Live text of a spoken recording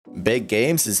big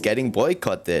games is getting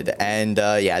boycotted. And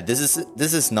yeah, this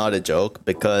is not a joke,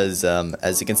 because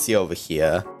as you can see over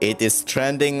here, it is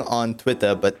trending on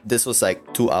Twitter, but this was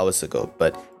like 2 hours ago.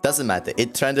 But doesn't matter.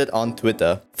 It trended on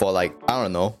Twitter for like, I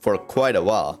don't know, for quite a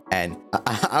while. And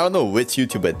I don't know which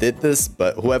YouTuber did this,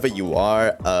 but whoever you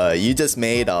are, you just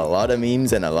made a lot of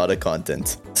memes and a lot of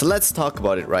content. So let's talk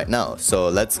about it right now. So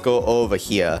let's go over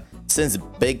here. Since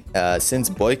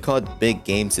boycott big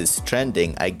games is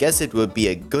trending, I guess it would be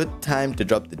a good time to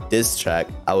drop the diss track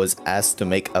I was asked to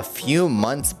make a few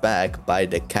months back by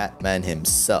the Catman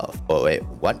himself. Oh wait,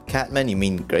 what Catman? You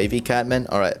mean Gravy Catman?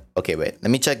 Alright, okay, wait,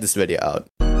 let me check this video out.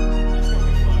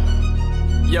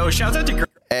 Yo, shout out to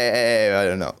Hey, I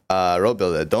don't know. Road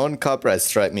Builder, don't copyright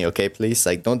strike me, okay, please?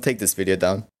 Like, don't take this video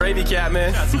down. Gravy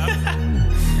Catman.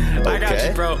 I got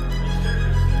you, bro.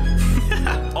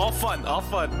 All fun, all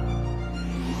fun.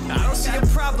 I don't see a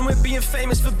problem with being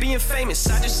famous for being famous.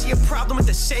 I just see a problem with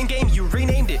the same game, you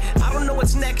renamed it. I don't know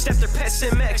what's next after Pets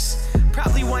MX.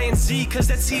 Probably Y and Z, cause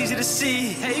that's easy to see.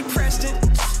 Hey Preston,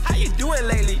 how you doing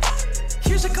lately?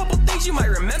 Here's a couple things you might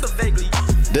remember vaguely.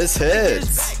 This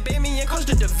hits. Back, baby, and caused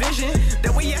a division.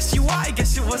 Then we asked you why, I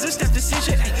guess it was a step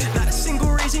decision. Ay, not a single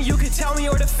reason you could tell me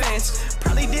or the fans.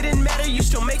 Probably didn't matter, you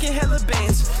still making hella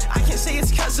bands. I can't say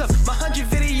it's cause of my 100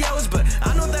 videos, but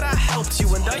I know that I helped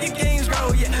you and all your games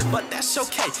grow, yeah. But that's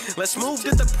okay, let's move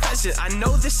to the present. I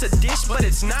know this a diss, but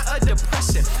it's not a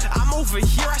depressant. I'm over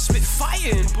here, I spit fire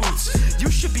in boots.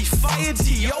 You should be fired,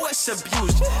 DOS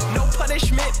abused. No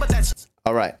punishment, but that's...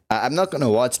 Alright, I'm not gonna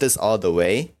watch this all the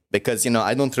way, because, you know,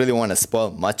 I don't really want to spoil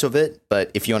much of it.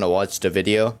 But if you want to watch the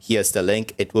video, here's the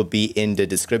link. It will be in the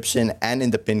description and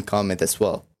in the pinned comment as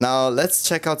well. Now, let's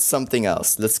check out something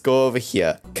else. Let's go over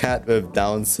here. Cat with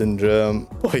Down syndrome.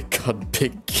 Boycott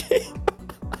big game.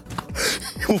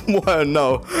 Well,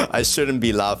 no, I shouldn't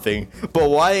be laughing. But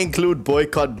why include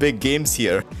boycott big games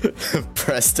here?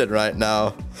 Preston right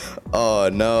now. Oh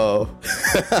no.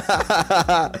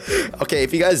 Okay,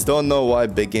 if you guys don't know why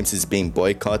big games is being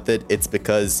boycotted, it's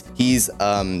because he's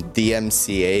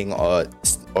DMCAing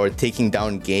or taking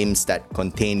down games that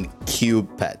contain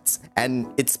cube pets.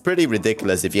 And it's pretty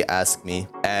ridiculous if you ask me.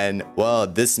 And well,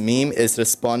 this meme is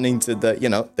responding to the, you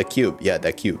know, the cube. Yeah,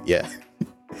 the cube, yeah.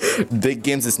 Big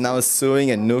Games is now suing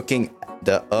and nuking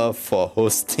the earth for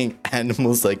hosting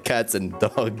animals like cats and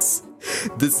dogs.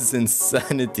 This is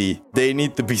insanity. They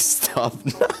need to be stopped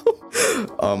now.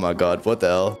 Oh my god, what the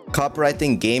hell?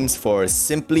 Copyrighting games for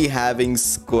simply having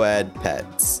squad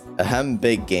pets. Ahem,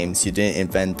 Big Games, you didn't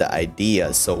invent the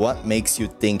idea, so what makes you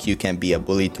think you can be a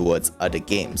bully towards other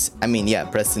games? I mean, yeah,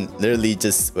 Preston literally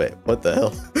just... Wait, what the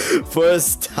hell?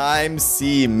 First time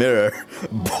see mirror.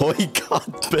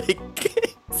 Boycott Big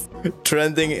Games.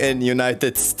 Trending in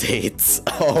United States.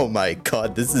 Oh my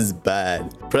god, this is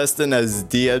bad. Preston has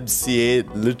DMCA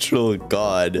literal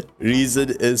god. Reason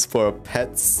is for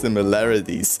pet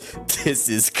similarities. This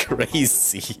is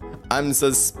crazy. I'm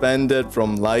suspended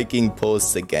from liking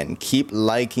posts again. Keep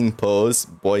liking posts.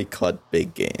 Boycott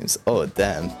big games. Oh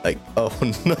damn. Like, oh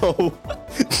no.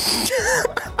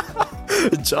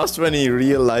 Just when he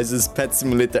realizes Pet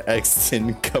Simulator X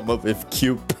didn't come up with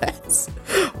cute pets.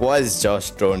 Why is Josh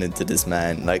thrown into this,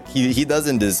 man? Like, he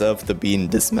doesn't deserve to be in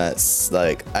this mess.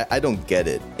 Like, I don't get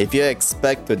it. If you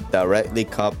expect to directly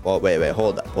copy... Oh, wait,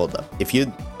 hold up. If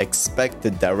you expect to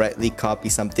directly copy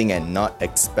something and not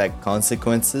expect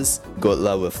consequences, good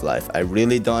luck with life. I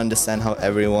really don't understand how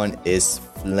everyone is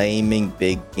flaming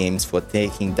big games for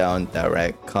taking down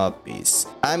direct copies.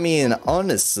 I mean,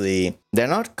 honestly, they're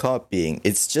not copying,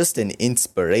 it's just an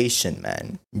inspiration,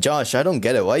 man. Josh, I don't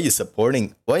get it. Why are you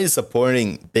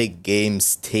supporting big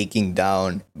games taking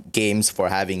down games for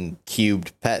having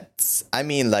cubed pets? I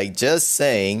mean, like, just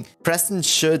saying, Preston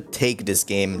should take this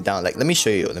game down. Like, let me show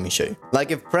you.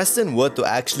 Like, if Preston were to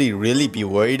actually really be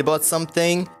worried about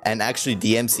something and actually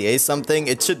DMCA something,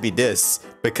 it should be this.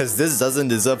 Because this doesn't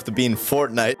deserve to be in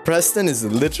Fortnite. Preston is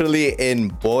literally in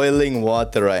boiling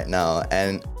water right now.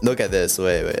 And look at this.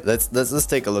 Wait. Let's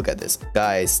take a look at this.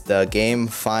 Guys, the game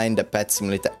Find the Pet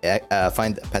Simulator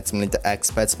X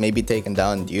pets may be taken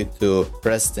down due to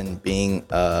Preston being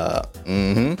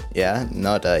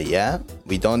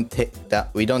We don't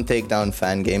take down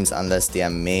fan games unless they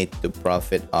are made to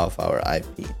profit off our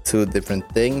IP. Two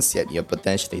different things, yet you're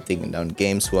potentially taking down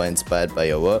games who are inspired by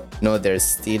your work. No, they're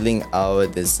stealing our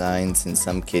designs, in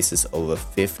some cases over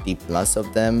 50+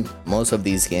 of them. Most of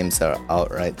these games are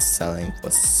outright selling for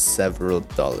several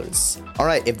dollars. games.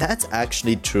 Alright, if that's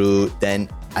actually true, then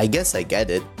I guess I get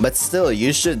it. But still,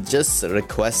 you should just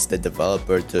request the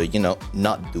developer to, you know,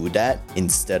 not do that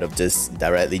instead of just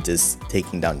directly just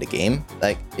taking down the game.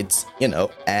 Like, it's, you know.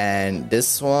 And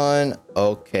this one,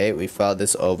 okay, we filed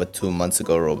this over 2 months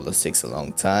ago. Roblox takes a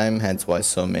long time, hence why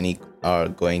so many are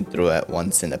going through at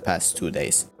once in the past 2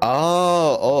 days.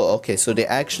 Oh, okay. So they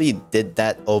actually did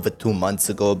that over 2 months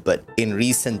ago, but in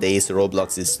recent days,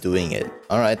 Roblox is doing it.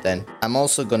 All right, then. I'm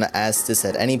also gonna ask this.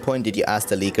 At any point, did you ask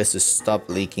the leakers to stop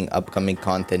leaking upcoming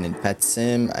content in Pet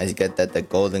Sim? I get that the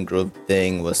Golden Group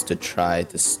thing was to try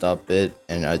to stop it,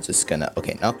 and I'm just gonna...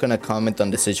 Okay, not gonna comment on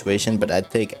the situation, but I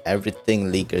take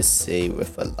everything leakers say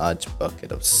with a large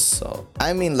bucket of salt.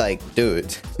 I mean, like,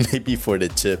 dude, maybe for the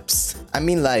chips. I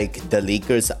mean, like, the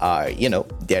leakers are, you know,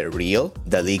 they're real.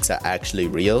 The leaks are actually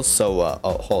real. So,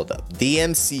 oh, hold up.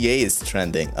 DMCA is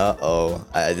trending.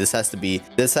 This has to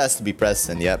be Preston.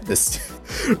 Yep, this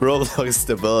Roblox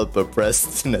developer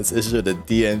Preston has issued a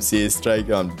DMCA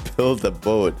strike on Build a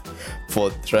Boat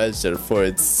for treasure for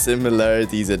its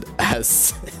similarities and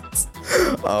assets.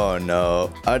 Oh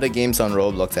no. Other games on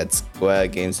Roblox had Square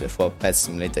Games before Pet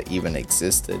Simulator even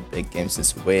existed. Big Games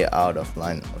is way out of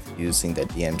line of using the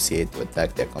DMCA to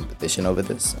attack their competition over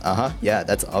this. Yeah,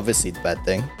 that's obviously the bad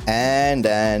thing. And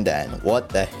what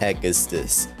the heck is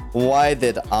this? Why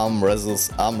did Arm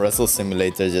Wrestle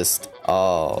Simulator just...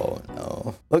 Oh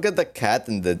no. Look at the cat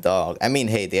and the dog. I mean,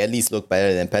 hey, they at least look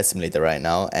better than Pet Simulator right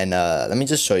now. And let me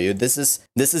just show you. This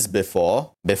is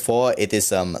before. Before it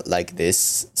is like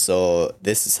this. So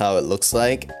this is how it looks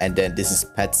like. And then this is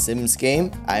Pet Sims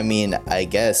game. I mean, I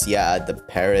guess, yeah, the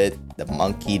parrot, the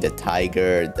monkey, the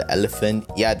tiger, the elephant.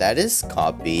 Yeah, that is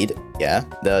copied. Yeah.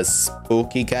 The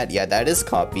spooky cat. Yeah, that is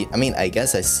copied. I mean, I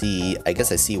guess I see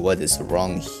what is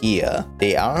wrong here.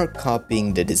 They are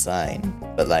copying the design.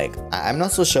 But like, I'm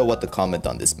not so sure what to comment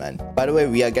on this, man. By the way,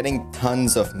 we are getting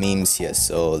tons of memes here.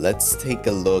 So let's take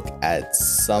a look at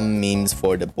some memes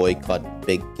for the boycott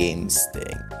big games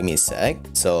thing. Give me a sec.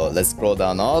 So let's scroll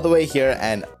down all the way here.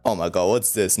 And oh my god,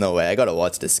 what's this? No way. I gotta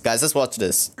watch this. Guys, let's watch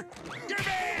this.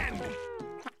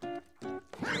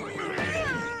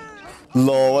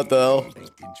 Lol, what the hell?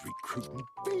 Bacon's recruiting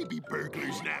baby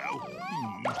burglars now.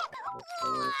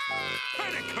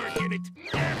 Put a cork in it.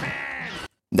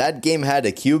 That game had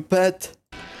a cute pet?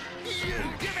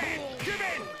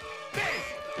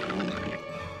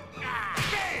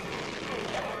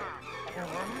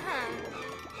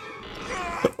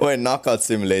 Wait, knockout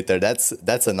simulator. That's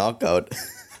a knockout.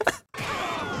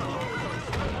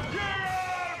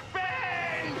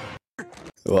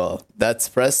 Well, that's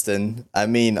Preston. I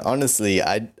mean, honestly,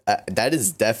 I that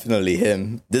is definitely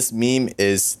him. This meme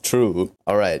is true.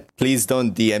 All right, please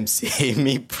don't DMCA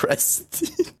me,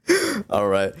 Preston. All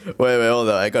right, wait, hold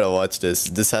on. I gotta watch this.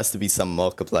 This has to be some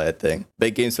multiplier thing.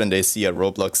 Big games when they see a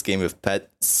Roblox game with pet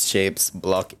shapes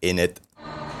block in it.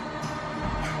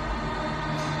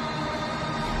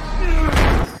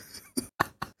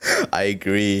 I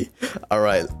agree.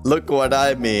 Alright, look what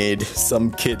I made.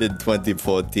 Some kid in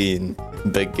 2014.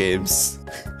 Big games.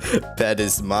 Pet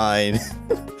is mine.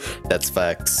 That's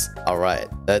facts. Alright,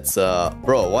 that's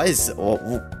bro,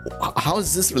 how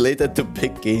is this related to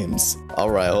big games?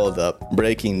 Alright, hold up.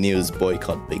 Breaking news,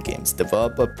 boycott big games.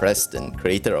 Developer Preston,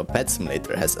 creator of Pet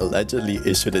Simulator, has allegedly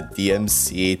issued a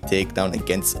DMCA takedown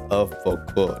against Earth for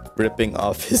quote, ripping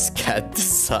off his cat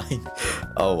design.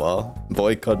 Oh well,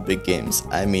 boycott big games.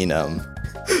 I mean,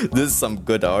 this is some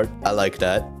good art. I like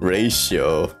that.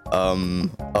 Ratio.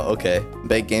 Okay.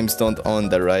 Big games don't own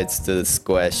the rights to the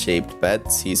square-shaped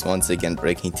pets. He's once again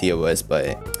breaking TOS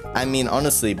by... I mean,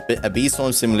 honestly, a Beast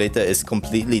Home Simulator is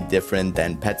completely different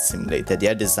than Pet Simulator.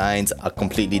 Their designs are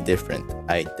completely different,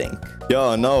 I think.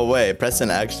 Yo, no way. Preston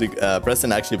actually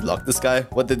blocked this guy?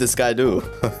 What did this guy do?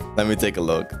 Let me take a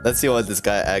look. Let's see what this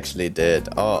guy actually did.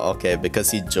 Oh, okay,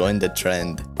 because he joined the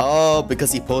trend. Oh,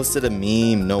 because he posted a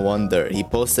meme. No wonder. He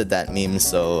posted that meme,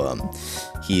 so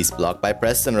he's blocked by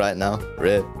Preston right now.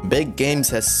 RIP. Big Games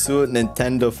has sued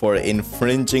Nintendo for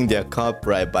infringing their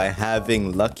copyright by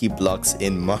having Lucky Blocks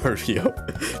in Mario.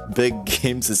 Big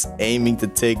Games is aiming to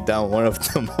take down one of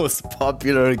the most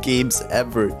popular games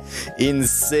ever.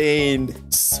 Insane.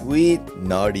 Sweet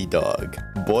Naughty Dog.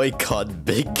 Boycott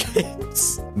Big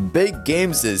Games. Big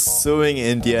Games is suing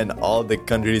India and all the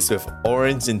countries with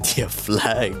orange in their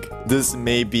flag. This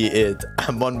may be it.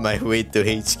 I'm on my way to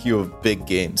HQ of Big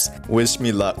Games. Wish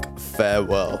me luck.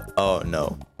 Farewell. Oh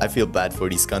no. I feel bad for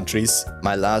these countries.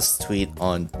 My last tweet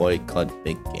on boycott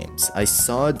big games. I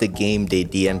saw the game they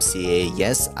DMCA.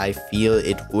 Yes, I feel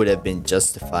it would have been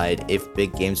justified if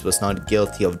big games was not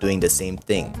guilty of doing the same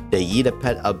thing. The Eat a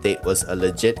Pet update was a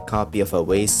legit copy of a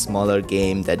way smaller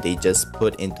game that they just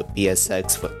put into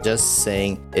PSX. For just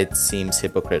saying it seems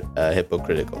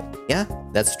hypocritical. Yeah,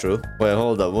 that's true. Wait,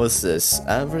 hold up, what's this?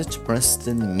 Average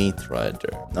Preston Meat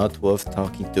Rider. Not worth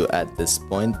talking to at this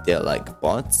point. They're like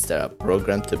bots that are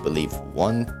programmed to believe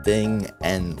one thing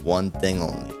and one thing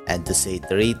only, and to say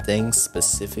 3 things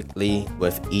specifically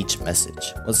with each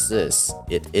message. What's this?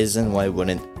 It isn't. Why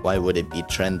would it be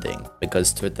trending?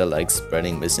 Because Twitter likes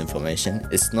spreading misinformation.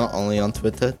 It's not only on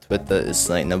Twitter. Twitter is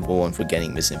like #1 for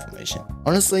getting misinformation.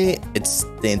 Honestly, it's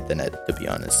the internet, to be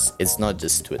honest. It's not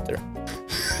just Twitter.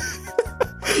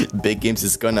 Big Games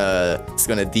is gonna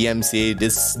DMCA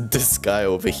this guy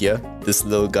over here, this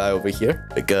little guy over here,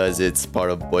 because it's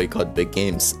part of boycott Big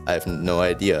Games. I have no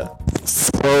idea.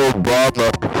 So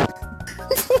bummer.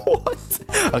 What?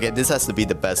 Okay, this has to be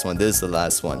the best one. This is the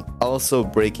last one. Also,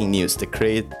 breaking news: the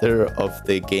creator of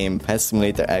the game Pet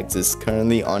Simulator X is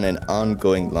currently on an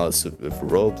ongoing lawsuit with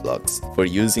Roblox for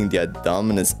using their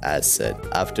dominance asset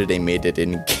after they made it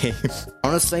in game.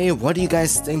 Honestly, what do you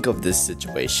guys think of this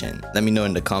situation? Let me know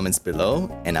in the comments below,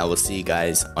 and I will see you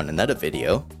guys on another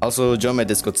video. Also, join my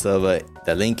Discord server.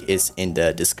 The link is in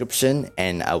the description,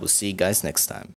 and I will see you guys next time.